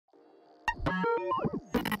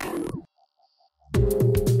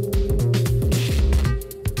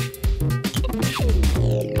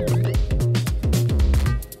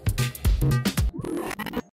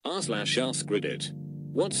r/AskReddit.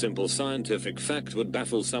 What simple scientific fact would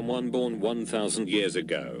baffle someone born 1000 years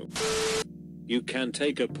ago? You can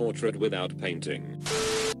take a portrait without painting.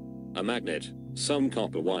 A magnet, some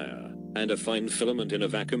copper wire, and a fine filament in a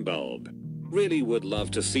vacuum bulb. Really would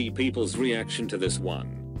love to see people's reaction to this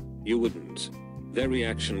one. You wouldn't. Their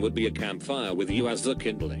reaction would be a campfire with you as the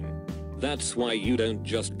kindling. That's why you don't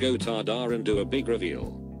just go tada and do a big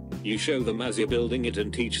reveal. You show them as you're building it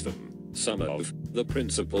and teach them some of the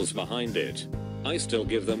principles behind it. I still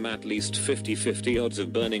give them at least 50-50 odds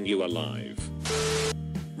of burning you alive.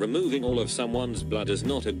 Removing all of someone's blood is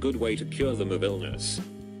not a good way to cure them of illness.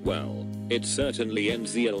 Well, it certainly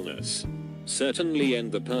ends the illness. Certainly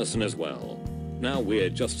end the person as well. Now we're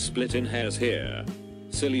just splitting hairs here.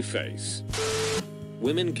 Silly face.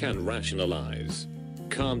 Women can rationalize.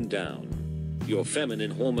 Calm down. Your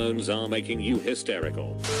feminine hormones are making you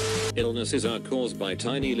hysterical. Illnesses are caused by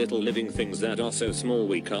tiny little living things that are so small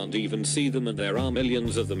we can't even see them, and there are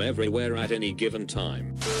millions of them everywhere at any given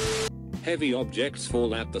time. Heavy objects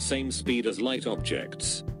fall at the same speed as light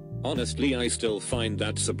objects. Honestly, I still find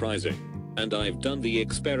that surprising. And I've done the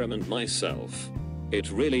experiment myself. It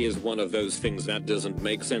really is one of those things that doesn't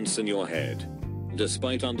make sense in your head.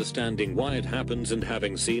 Despite understanding why it happens and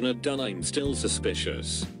having seen it done, I'm still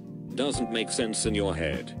suspicious. Doesn't make sense in your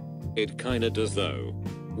head. It kinda does though.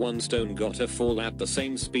 One stone gotta fall at the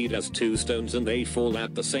same speed as two stones, and they fall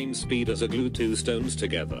at the same speed as a glue two stones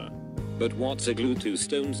together. But what's a glue two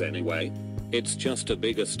stones anyway? It's just a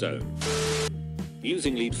bigger stone.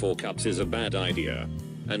 Using lead for cups is a bad idea.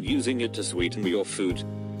 And using it to sweeten your food?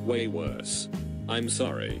 Way worse. I'm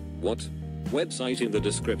sorry, what? Website in the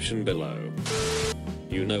description below.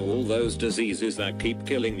 You know all those diseases that keep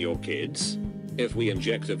killing your kids? If we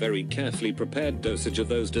inject a very carefully prepared dosage of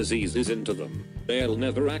those diseases into them, they'll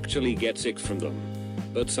never actually get sick from them.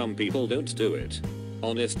 But some people don't do it.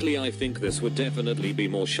 Honestly, I think this would definitely be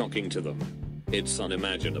more shocking to them. It's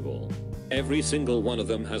unimaginable. Every single one of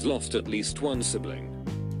them has lost at least one sibling.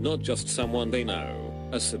 Not just someone they know,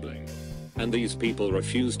 a sibling. And these people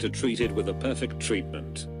refuse to treat it with a perfect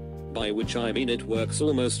treatment. By which I mean it works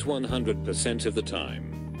almost 100% of the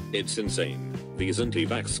time. It's insane. These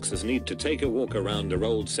anti-vaxxers need to take a walk around our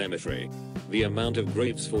old cemetery. The amount of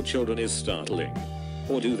graves for children is startling.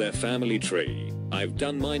 Or do their family tree. I've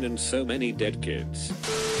done mine and so many dead kids.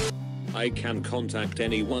 I can contact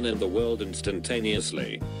anyone in the world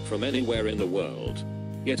instantaneously, from anywhere in the world.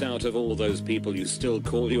 Yet out of all those people you still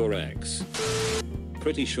call your ex.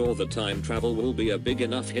 Pretty sure the time travel will be a big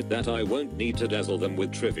enough hit that I won't need to dazzle them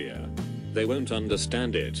with trivia. They won't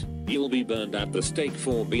understand it. You'll be burned at the stake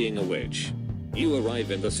for being a witch. You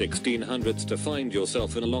arrive in the 1600s to find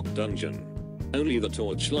yourself in a locked dungeon. Only the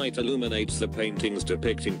torchlight illuminates the paintings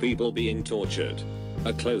depicting people being tortured.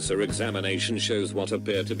 A closer examination shows what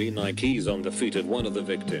appear to be Nikes on the feet of one of the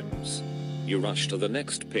victims. You rush to the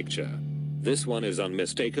next picture. This one is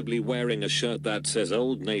unmistakably wearing a shirt that says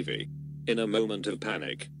Old Navy. In a moment of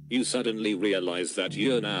panic, you suddenly realize that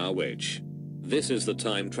you're now a witch. This is the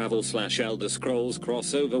time travel / Elder Scrolls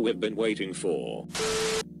crossover we've been waiting for.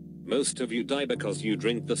 Most of you die because you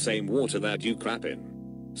drink the same water that you crap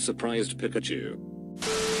in. Surprised Pikachu.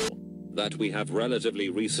 That we have relatively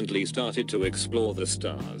recently started to explore the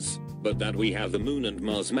stars, but that we have the moon and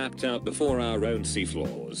Mars mapped out before our own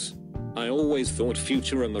seafloors. I always thought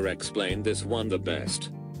Futurama explained this one the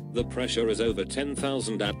best. The pressure is over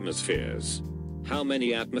 10,000 atmospheres. How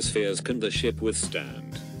many atmospheres can the ship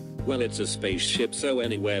withstand? Well, it's a spaceship, so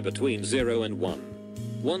anywhere between 0 and 1.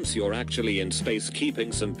 Once you're actually in space,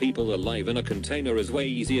 keeping some people alive in a container is way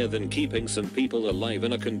easier than keeping some people alive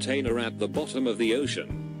in a container at the bottom of the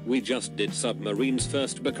ocean. We just did submarines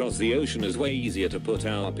first because the ocean is way easier to put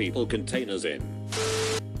our people containers in.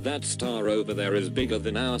 That star over there is bigger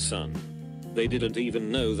than our sun. They didn't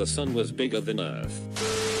even know the sun was bigger than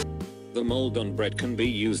Earth. The mold on bread can be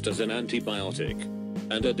used as an antibiotic.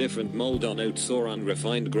 And a different mold on oats or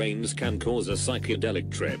unrefined grains can cause a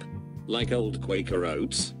psychedelic trip. Like old Quaker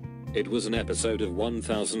oats. It was an episode of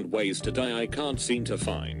 1000 Ways to Die I can't seem to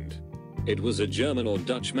find. It was a German or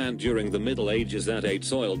Dutch man during the Middle Ages that ate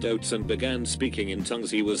soiled oats and began speaking in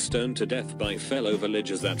tongues. He was stoned to death by fellow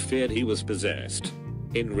villagers that feared he was possessed.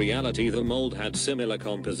 In reality, the mold had similar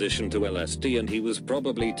composition to LSD and he was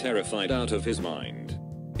probably terrified out of his mind.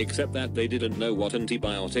 Except that they didn't know what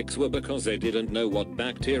antibiotics were because they didn't know what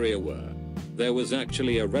bacteria were. There was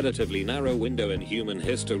actually a relatively narrow window in human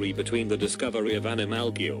history between the discovery of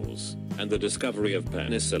animalcules and the discovery of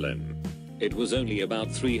penicillin. It was only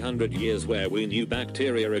about 300 years where we knew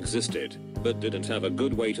bacteria existed, but didn't have a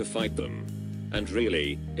good way to fight them. And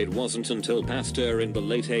really, it wasn't until Pasteur in the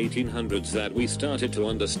late 1800s that we started to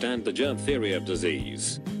understand the germ theory of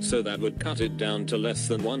disease, so that would cut it down to less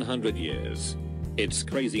than 100 years. It's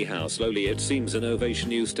crazy how slowly it seems innovation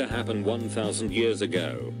used to happen 1,000 years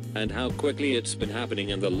ago, and how quickly it's been happening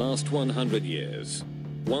in the last 100 years.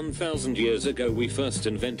 1,000 years ago we first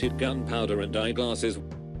invented gunpowder and eyeglasses.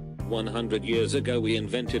 100 years ago we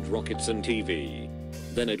invented rockets and TV.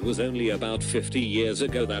 Then it was only about 50 years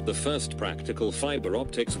ago that the first practical fiber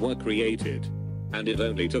optics were created. And it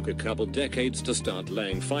only took a couple decades to start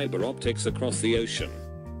laying fiber optics across the ocean.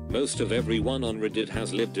 Most of everyone on Reddit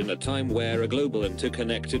has lived in a time where a global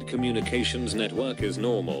interconnected communications network is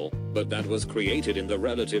normal, but that was created in the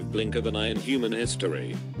relative blink of an eye in human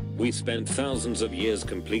history. We spent thousands of years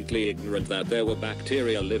completely ignorant that there were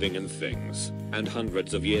bacteria living in things, and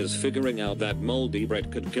hundreds of years figuring out that moldy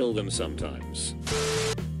bread could kill them sometimes.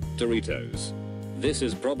 Doritos. This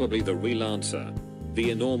is probably the real answer.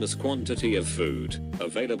 The enormous quantity of food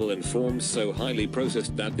available in forms so highly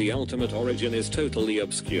processed that the ultimate origin is totally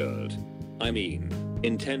obscured. I mean,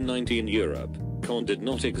 in 1019 Europe, corn did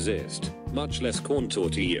not exist, much less corn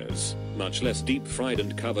tortillas, much less deep fried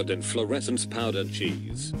and covered in fluorescence powdered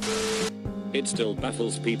cheese. It still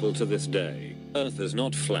baffles people to this day. Earth is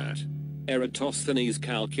not flat. Eratosthenes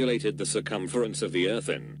calculated the circumference of the Earth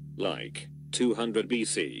in, like, 200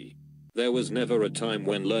 BC. There was never a time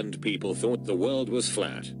when learned people thought the world was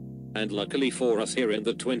flat. And luckily for us here in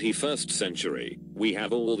the 21st century, we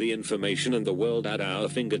have all the information in the world at our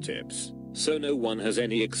fingertips, so no one has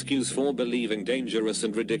any excuse for believing dangerous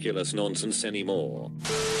and ridiculous nonsense anymore.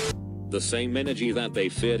 The same energy that they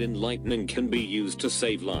feared in lightning can be used to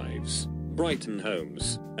save lives, brighten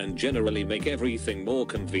homes, and generally make everything more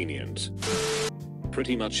convenient.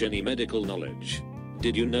 Pretty much any medical knowledge.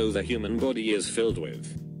 Did you know the human body is filled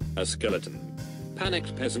with a skeleton?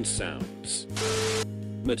 Panicked peasant sounds.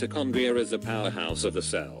 Mitochondria is the powerhouse of the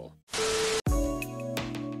cell.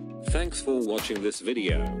 Thanks for watching this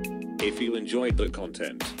video. If you enjoyed the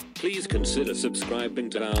content, please consider subscribing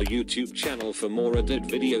to our YouTube channel for more Reddit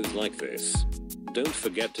videos like this. Don't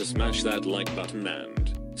forget to smash that like button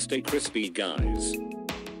and stay crispy, guys.